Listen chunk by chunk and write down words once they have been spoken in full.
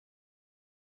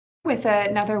with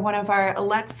another one of our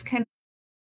Let's Connect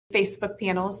Facebook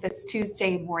panels this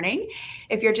Tuesday morning.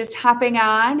 If you're just hopping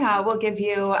on, we'll give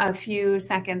you a few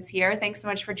seconds here. Thanks so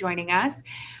much for joining us.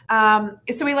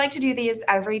 So we like to do these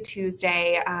every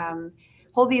Tuesday,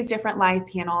 hold these different live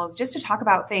panels just to talk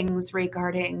about things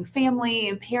regarding family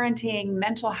and parenting,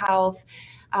 mental health,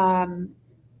 a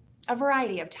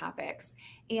variety of topics.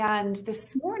 And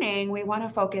this morning, we want to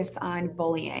focus on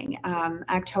bullying.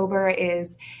 October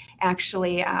is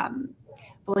actually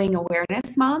Bullying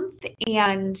Awareness Month,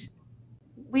 and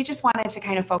we just wanted to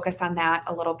kind of focus on that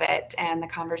a little bit and the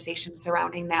conversation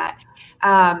surrounding that.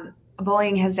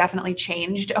 Bullying has definitely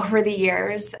changed over the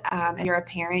years. If you're a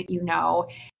parent, you know,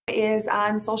 it is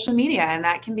on social media, and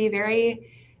that can be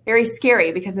very, very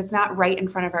scary because it's not right in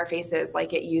front of our faces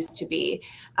like it used to be.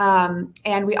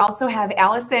 And we also have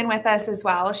Allison with us as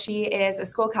well. She is a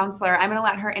school counselor. I'm going to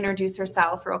let her introduce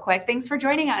herself real quick. Thanks for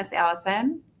joining us,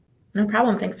 Allison. No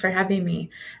problem. Thanks for having me.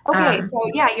 Okay, so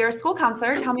yeah, you're a school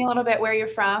counselor. Tell me a little bit where you're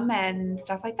from and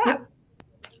stuff like that.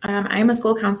 I'm a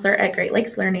school counselor at Great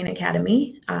Lakes Learning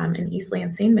Academy in East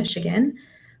Lansing, Michigan.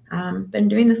 Been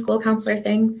doing the school counselor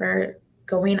thing for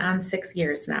going on 6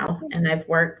 years now, and I've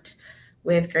worked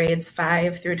with grades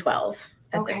 5 through 12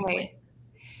 at this point.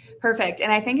 Perfect.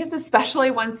 And I think it's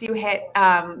especially once you hit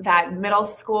that middle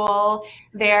school,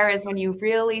 there is when you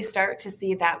really start to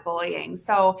see that bullying.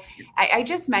 So I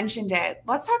just mentioned it.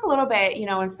 Let's talk a little bit, you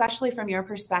know, especially from your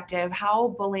perspective, how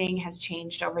bullying has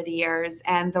changed over the years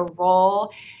and the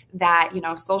role that, you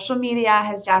know, social media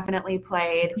has definitely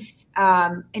played,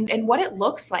 and what it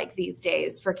looks like these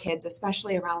days for kids,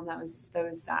 especially around those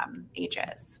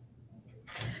ages.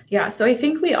 Yeah, so I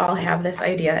think we all have this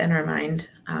idea in our mind,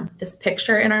 this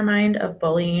picture in our mind of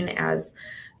bullying as,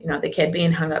 you know, the kid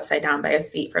being hung upside down by his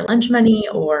feet for lunch money,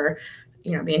 or,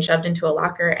 you know, being shoved into a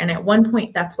locker. And at one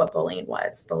point, that's what bullying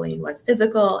was. Bullying was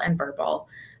physical and verbal.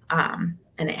 And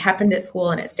it happened at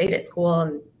school, and it stayed at school,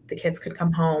 and the kids could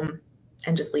come home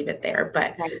and just leave it there.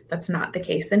 But that's not the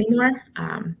case anymore.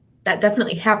 That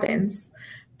definitely happens.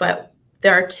 But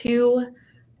there are two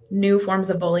new forms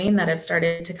of bullying that have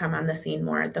started to come on the scene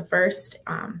more. The first,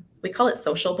 we call it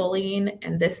social bullying,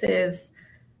 and this is,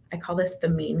 I call this the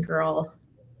mean girl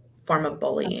form of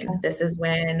bullying. Okay. This is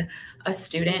when a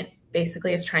student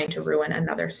basically is trying to ruin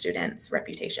another student's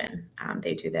reputation.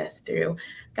 They do this through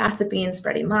gossiping,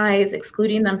 spreading lies,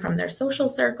 excluding them from their social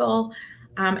circle.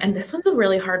 And this one's a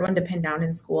really hard one to pin down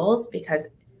in schools because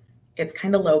it's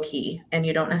kind of low key and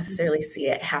you don't necessarily see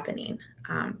it happening.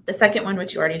 The second one,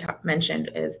 which you already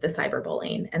mentioned, is the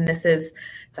cyberbullying. And it's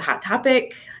a hot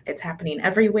topic. It's happening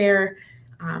everywhere.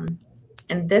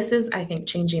 And this is, I think,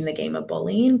 changing the game of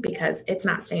bullying because it's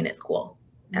not staying at school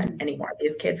anymore.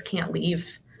 These kids can't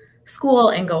leave school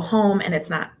and go home, and it's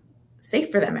not safe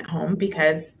for them at home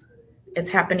because it's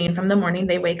happening from the morning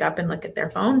they wake up and look at their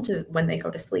phone to when they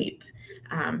go to sleep.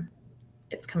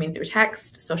 It's coming through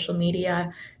text, social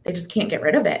media. They just can't get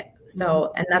rid of it.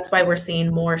 So, and that's why we're seeing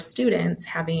more students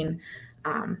having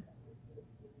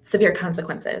severe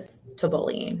consequences to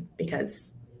bullying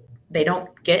because they don't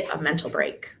get a mental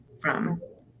break from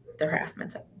the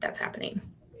harassment that's happening.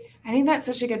 I think that's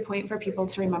such a good point for people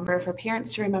to remember, for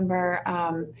parents to remember.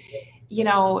 You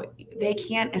know, they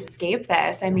can't escape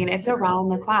this. I mean, it's around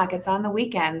the clock. It's on the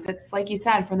weekends. It's like you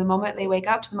said, from the moment they wake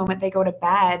up to the moment they go to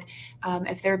bed.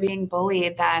 If they're being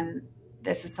bullied, then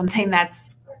this is something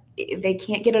that's they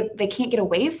can't get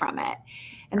away from it.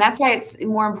 And that's why it's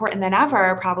more important than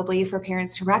ever, probably, for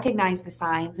parents to recognize the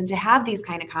signs and to have these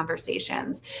kind of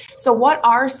conversations. So what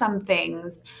are some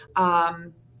things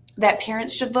that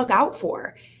parents should look out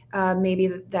for? Maybe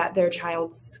that their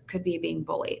child could be being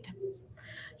bullied.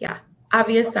 Yeah.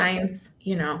 Obvious signs,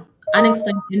 you know,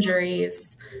 unexplained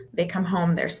injuries, they come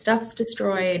home, their stuff's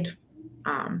destroyed,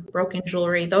 broken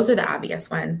jewelry. Those are the obvious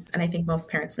ones. And I think most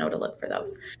parents know to look for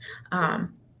those.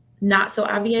 Not so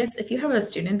obvious, if you have a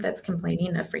student that's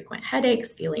complaining of frequent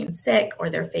headaches, feeling sick, or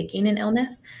they're faking an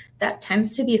illness, that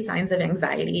tends to be signs of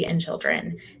anxiety in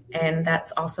children. And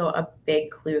that's also a big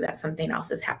clue that something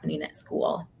else is happening at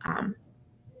school.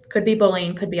 Could be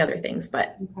bullying, could be other things,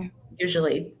 but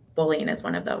usually bullying is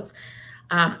one of those.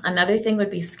 Another thing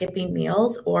would be skipping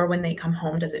meals, or when they come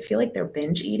home, does it feel like they're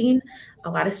binge eating?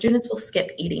 A lot of students will skip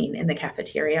eating in the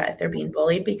cafeteria if they're being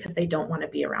bullied because they don't want to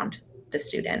be around the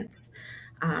students.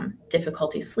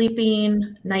 Difficulty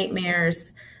sleeping,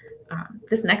 nightmares.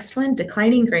 This next one,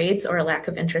 declining grades or a lack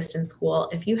of interest in school.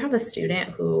 If you have a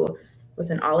student who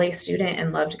was an all-A student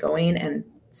and loved going, and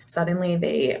suddenly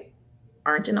they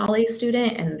aren't an all-A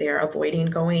student and they're avoiding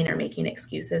going or making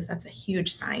excuses, that's a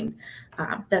huge sign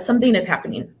that something is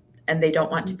happening and they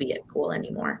don't want to be at school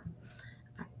anymore.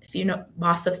 if you know,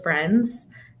 loss of friends,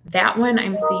 that one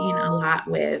I'm seeing a lot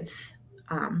with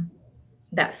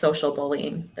that social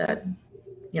bullying, that,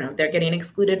 you know, they're getting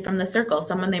excluded from the circle.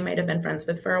 Someone they might have been friends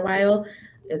with for a while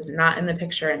is not in the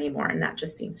picture anymore, and that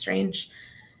just seems strange.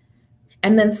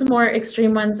 And then some more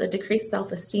extreme ones: a decreased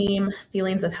self-esteem,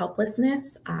 feelings of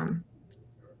helplessness,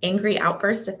 angry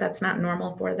outbursts if that's not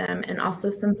normal for them, and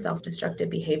also some self-destructive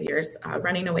behaviors,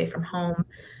 running away from home,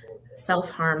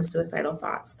 self-harm, suicidal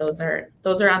thoughts. Those are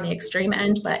on the extreme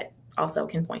end, but also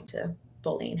can point to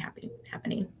bullying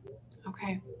happening.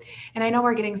 Okay. And I know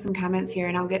we're getting some comments here,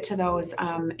 and I'll get to those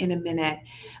in a minute.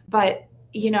 But,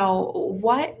 you know,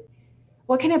 what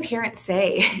can a parent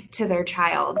say to their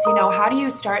child? You know, how do you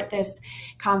start this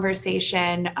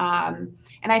conversation? And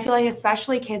I feel like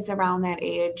especially kids around that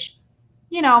age,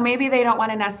 you know, maybe they don't want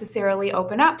to necessarily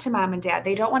open up to mom and dad.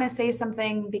 They don't want to say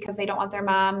something because they don't want their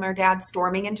mom or dad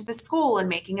storming into the school and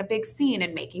making a big scene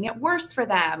and making it worse for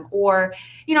them, or,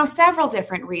 you know, several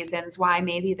different reasons why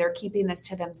maybe they're keeping this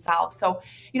to themselves. So,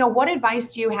 you know, what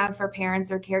advice do you have for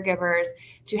parents or caregivers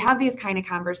to have these kind of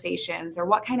conversations, or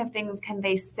what kind of things can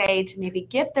they say to maybe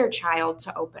get their child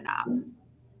to open up?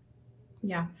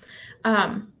 Yeah.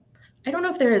 I don't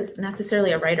know if there is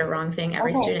necessarily a right or wrong thing.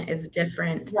 Every student is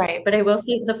different. Right. But I will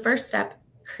say the first step,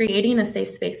 creating a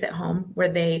safe space at home where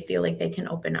they feel like they can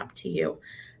open up to you.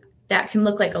 That can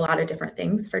look like a lot of different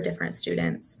things for different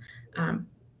students.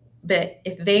 But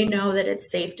if they know that it's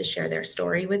safe to share their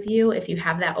story with you, if you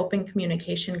have that open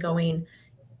communication going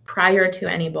prior to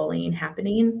any bullying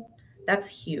happening, that's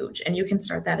huge. And you can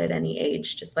start that at any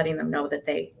age, just letting them know that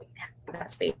they have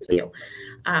that space with you.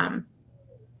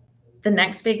 The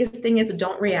next biggest thing is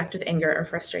don't react with anger or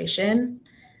frustration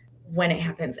when it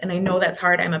happens. And I know that's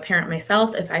hard. I'm a parent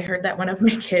myself. If I heard that one of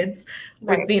my kids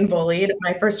was being bullied,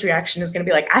 my first reaction is going to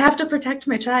be like, I have to protect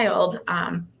my child.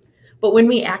 But when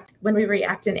we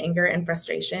react in anger and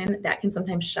frustration, that can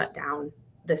sometimes shut down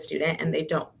the student and they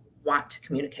don't want to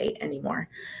communicate anymore,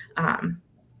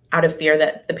 out of fear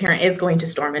that the parent is going to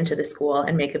storm into the school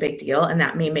and make a big deal. And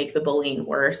that may make the bullying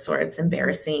worse, or it's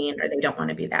embarrassing, or they don't want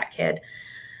to be that kid.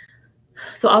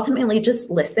 So ultimately,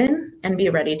 just listen and be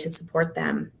ready to support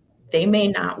them. They may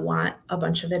not want a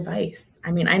bunch of advice.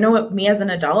 I mean, I know me as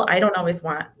an adult, I don't always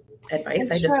want advice.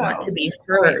 That's I just true. want to be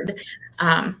heard.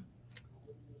 And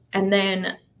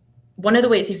then one of the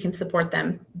ways you can support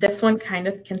them, this one kind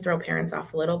of can throw parents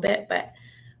off a little bit, but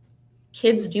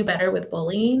kids do better with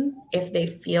bullying if they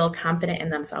feel confident in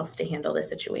themselves to handle the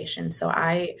situation. So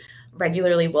I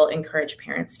regularly will encourage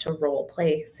parents to role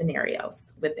play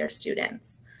scenarios with their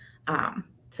students.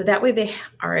 So that way they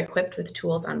are equipped with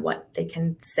tools on what they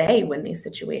can say when these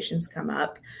situations come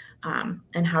up,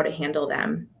 and how to handle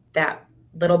them. That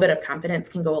little bit of confidence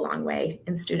can go a long way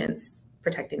in students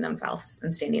protecting themselves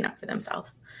and standing up for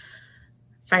themselves.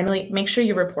 Finally, make sure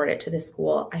you report it to the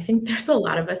school. I think there's a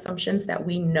lot of assumptions that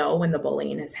we know when the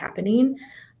bullying is happening,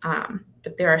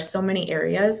 but there are so many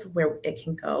areas where it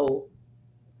can go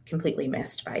completely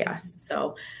missed by us.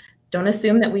 So don't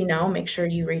assume that we know. Make sure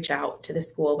you reach out to the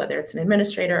school, whether it's an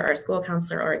administrator or a school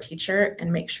counselor or a teacher,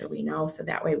 and make sure we know, so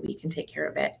that way we can take care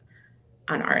of it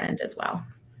on our end as well.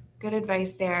 Good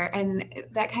advice there. And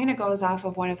that kind of goes off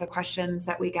of one of the questions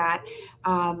that we got.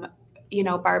 You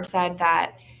know, Barb said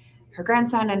that her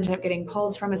grandson ended up getting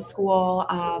pulled from a school,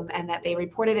 and that they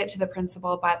reported it to the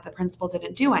principal, but the principal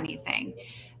didn't do anything.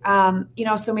 You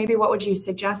know, so maybe what would you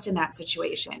suggest in that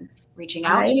situation? Reaching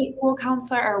out to a school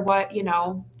counselor, or what, you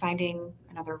know, finding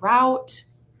another route?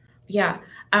 Yeah.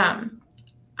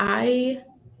 I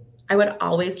would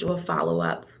always do a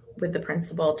follow-up with the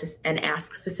principal and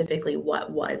ask specifically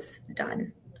what was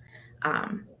done,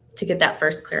 to get that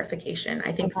first clarification.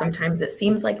 I think sometimes it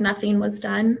seems like nothing was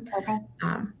done,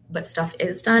 but stuff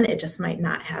is done. It just might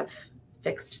not have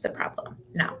fixed the problem.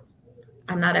 Now,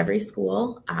 I'm not every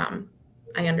school.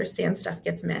 I understand stuff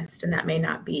gets missed, and that may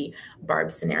not be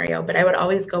Barb's scenario, but I would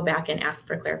always go back and ask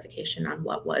for clarification on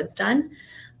what was done.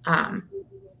 And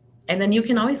then you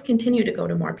can always continue to go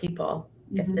to more people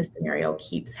if the scenario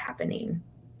keeps happening,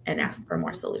 and ask for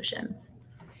more solutions.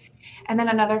 And then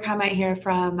another comment here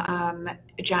from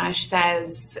Josh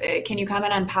says, can you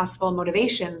comment on possible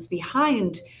motivations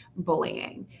behind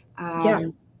bullying?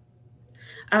 I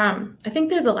think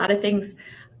there's a lot of things.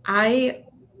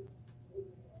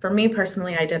 For me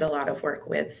personally, I did a lot of work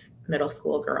with middle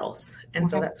school girls. And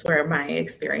so that's where my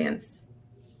experience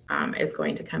is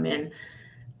going to come in.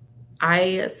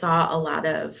 I saw a lot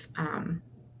of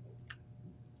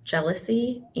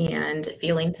jealousy and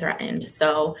feeling threatened.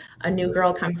 So a new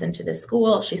girl comes into the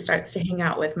school, she starts to hang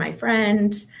out with my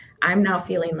friend. I'm now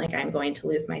feeling like I'm going to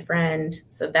lose my friend.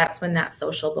 So that's when that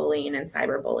social bullying and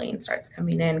cyberbullying starts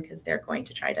coming in, because they're going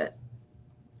to try to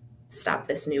stop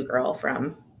this new girl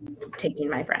from taking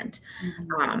my friend.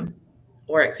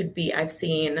 Or it could be, I've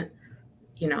seen,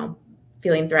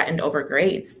 feeling threatened over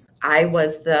grades. I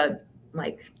was the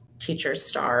teacher's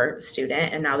star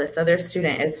student, and now this other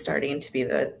student is starting to be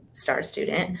the star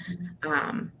student.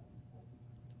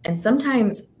 And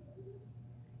sometimes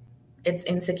it's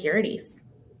insecurities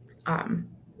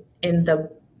in the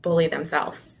bully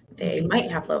themselves. They might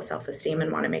have low self-esteem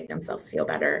and want to make themselves feel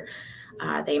better.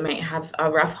 They might have a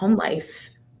rough home life,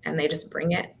 and they just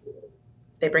bring it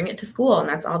to school, and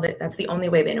that's the only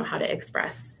way they know how to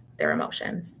express their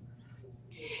emotions.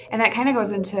 And that kind of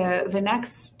goes into the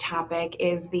next topic,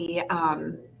 is the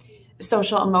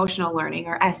social emotional learning,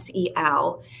 or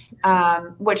SEL,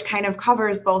 which kind of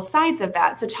covers both sides of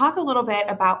that. So talk a little bit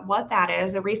about what that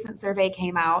is. A recent survey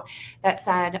came out that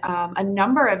said a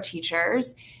number of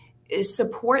teachers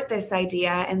support this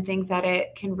idea and think that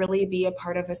it can really be a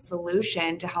part of a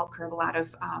solution to help curb a lot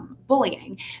of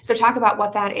bullying. So talk about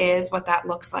what that is, what that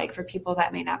looks like for people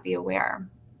that may not be aware.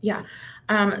 Yeah.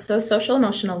 So social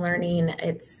emotional learning,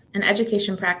 it's an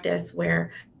education practice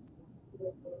where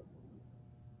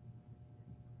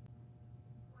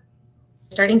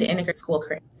starting to integrate school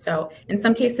curriculum. So in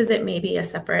some cases, it may be a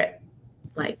separate,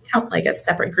 like a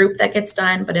separate group that gets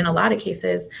done. But in a lot of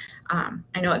cases,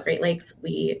 I know at Great Lakes,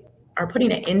 we are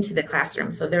putting it into the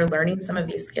classroom. So they're learning some of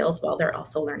these skills while they're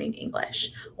also learning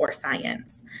English or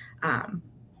science.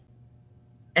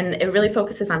 And it really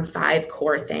focuses on 5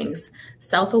 core things: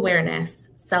 self-awareness,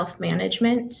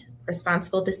 self-management,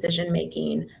 responsible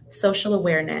decision-making, social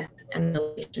awareness, and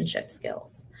relationship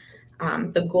skills.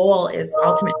 The goal is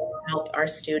ultimately to help our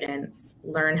students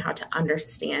learn how to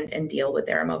understand and deal with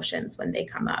their emotions when they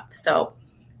come up. So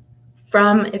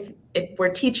if we're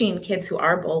teaching kids who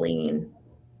are bullying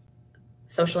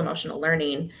social emotional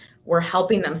learning, we're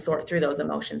helping them sort through those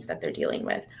emotions that they're dealing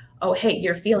with. Oh, hey,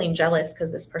 you're feeling jealous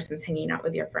because this person's hanging out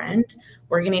with your friend.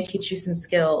 We're going to teach you some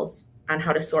skills on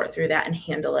how to sort through that and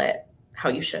handle it how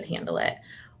you should handle it.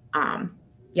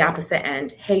 The opposite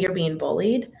end, hey, you're being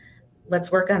bullied.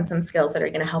 Let's work on some skills that are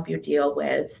going to help you deal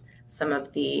with some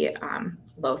of the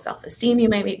low self-esteem you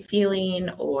might be feeling,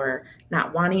 or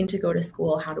not wanting to go to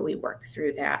school. How do we work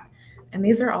through that? And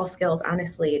these are all skills,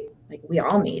 honestly, like we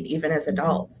all need, even as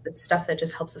adults. It's stuff that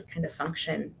just helps us kind of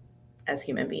function as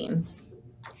human beings.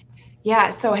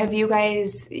 Yeah. So have you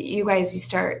guys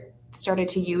started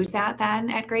to use that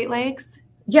then at Great Lakes?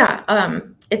 Yeah.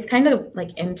 It's kind of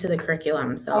like into the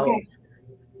curriculum. So, okay.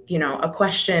 A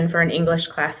question for an English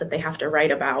class that they have to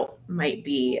write about might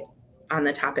be on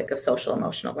the topic of social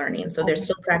emotional learning. So they're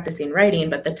still practicing writing,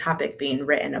 but the topic being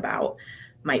written about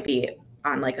might be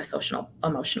on like a social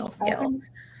emotional skill.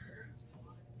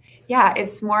 Yeah,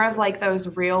 it's more of like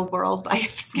those real world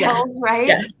life skills, right?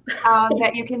 Yes.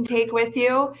 That you can take with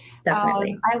you.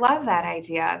 Definitely. I love that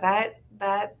idea.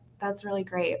 That's really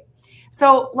great.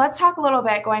 So let's talk a little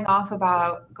bit going off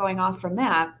from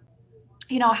that,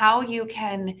 how you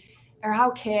can, or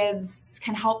how kids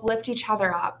can help lift each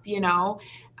other up,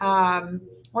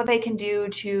 what they can do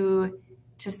to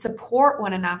support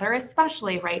one another,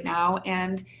 especially right now.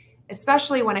 And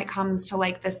especially when it comes to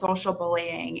like the social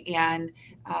bullying and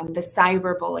the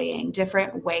cyberbullying,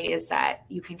 different ways that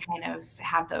you can kind of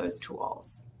have those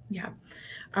tools. Yeah.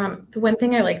 The one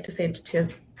thing I like to say to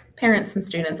parents and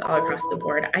students all across the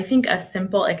board, I think a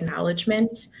simple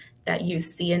acknowledgement that you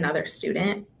see another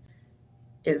student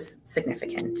is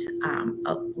significant.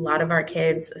 A lot of our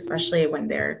kids, especially when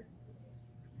they're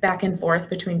back and forth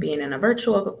between being in a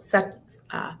virtual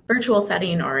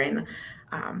setting or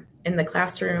in the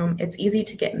classroom, it's easy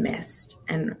to get missed.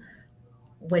 And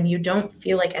when you don't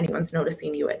feel like anyone's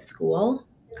noticing you at school,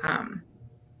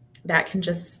 that can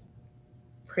just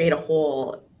create a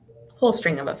whole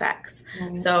string of effects.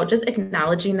 So just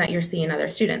acknowledging that you're seeing other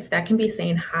students, that can be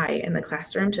saying hi in the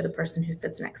classroom to the person who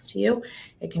sits next to you.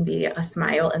 It can be a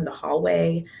smile in the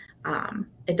hallway.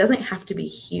 It doesn't have to be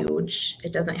huge.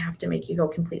 It doesn't have to make you go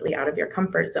completely out of your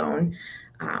comfort zone.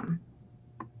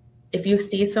 If you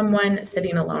see someone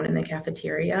sitting alone in the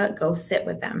cafeteria, go sit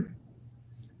with them.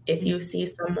 If you see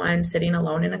someone sitting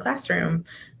alone in a classroom,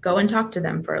 go and talk to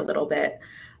them for a little bit.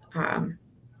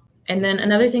 And then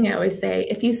another thing I always say,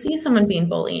 if you see someone being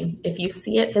bullied, if you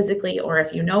see it physically, or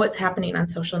if you know it's happening on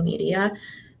social media,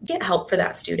 get help for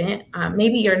that student.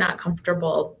 Maybe you're not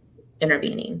comfortable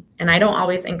intervening. And I don't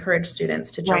always encourage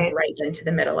students to jump right into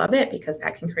the middle of it, because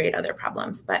that can create other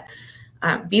problems. But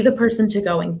be the person to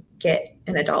go and get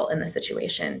an adult in the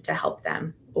situation to help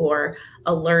them, or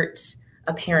alert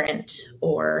a parent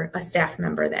or a staff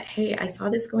member that, hey, I saw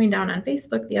this going down on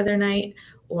Facebook the other night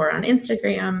or on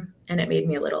Instagram, and it made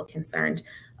me a little concerned.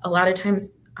 A lot of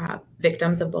times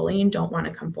victims of bullying don't want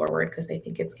to come forward because they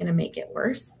think it's going to make it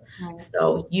worse. Right.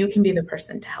 So you can be the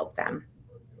person to help them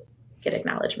get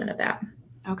acknowledgement of that.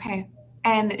 Okay.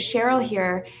 And Cheryl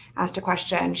here asked a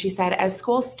question. She said, as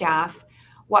school staff,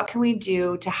 what can we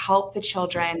do to help the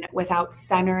children without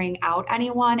centering out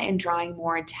anyone and drawing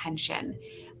more attention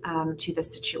to the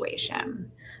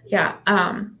situation? Yeah,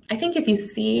 I think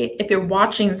if you're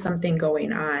watching something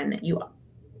going on,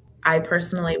 I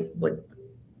personally would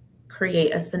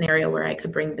create a scenario where I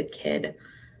could bring the kid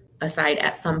aside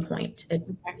at some point.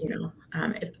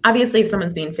 Obviously, if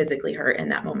someone's being physically hurt in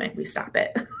that moment, we stop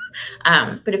it.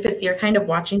 But if you're kind of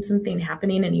watching something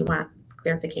happening and you want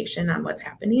clarification on what's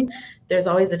happening, there's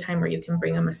always a time where you can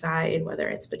bring them aside, whether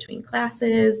it's between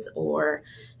classes or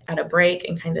at a break,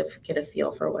 and kind of get a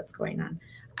feel for what's going on.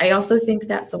 I also think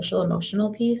that social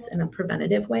emotional piece in a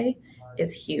preventative way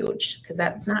is huge, because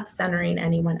that's not centering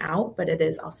anyone out, but it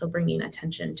is also bringing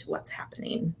attention to what's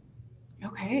happening.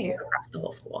 Okay. Across the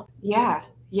whole school. Yeah.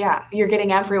 Yeah, you're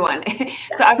getting everyone. Yes.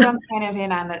 So everyone's kind of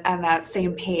in on that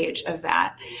same page of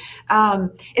that.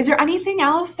 Is there anything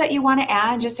else that you want to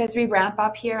add just as we wrap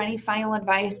up here? Any final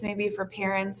advice maybe for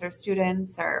parents or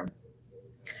students or?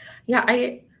 Yeah,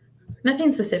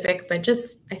 nothing specific, but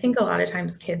just I think a lot of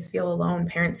times kids feel alone,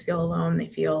 parents feel alone. They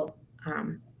feel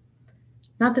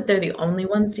not that they're the only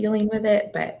ones dealing with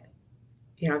it, but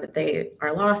that they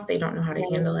are lost. They don't know how to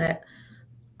handle it.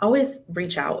 Always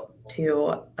reach out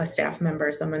to a staff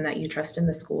member, someone that you trust in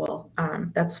the school.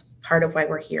 That's part of why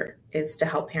we're here, is to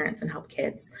help parents and help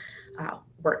kids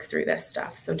work through this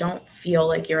stuff. So don't feel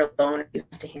like you're alone. You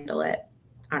have to handle it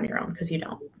on your own, because you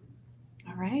don't.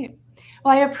 All right.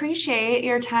 Well, I appreciate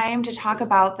your time to talk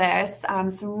about this.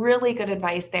 Some really good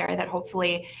advice there that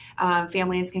hopefully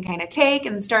families can kind of take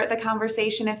and start the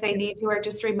conversation if they need to, or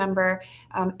just remember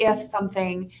if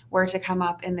something were to come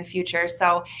up in the future.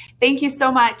 So thank you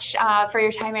so much for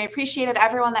your time. I appreciated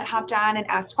everyone that hopped on and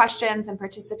asked questions and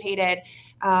participated.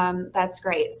 That's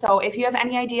great. So if you have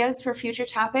any ideas for future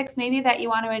topics maybe that you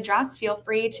want to address, feel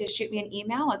free to shoot me an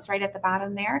email. It's right at the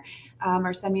bottom there,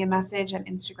 or send me a message on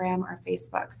Instagram or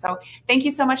Facebook. So thank you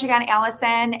so much again,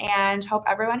 Allison, and hope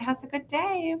everyone has a good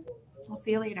day. We'll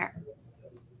see you later.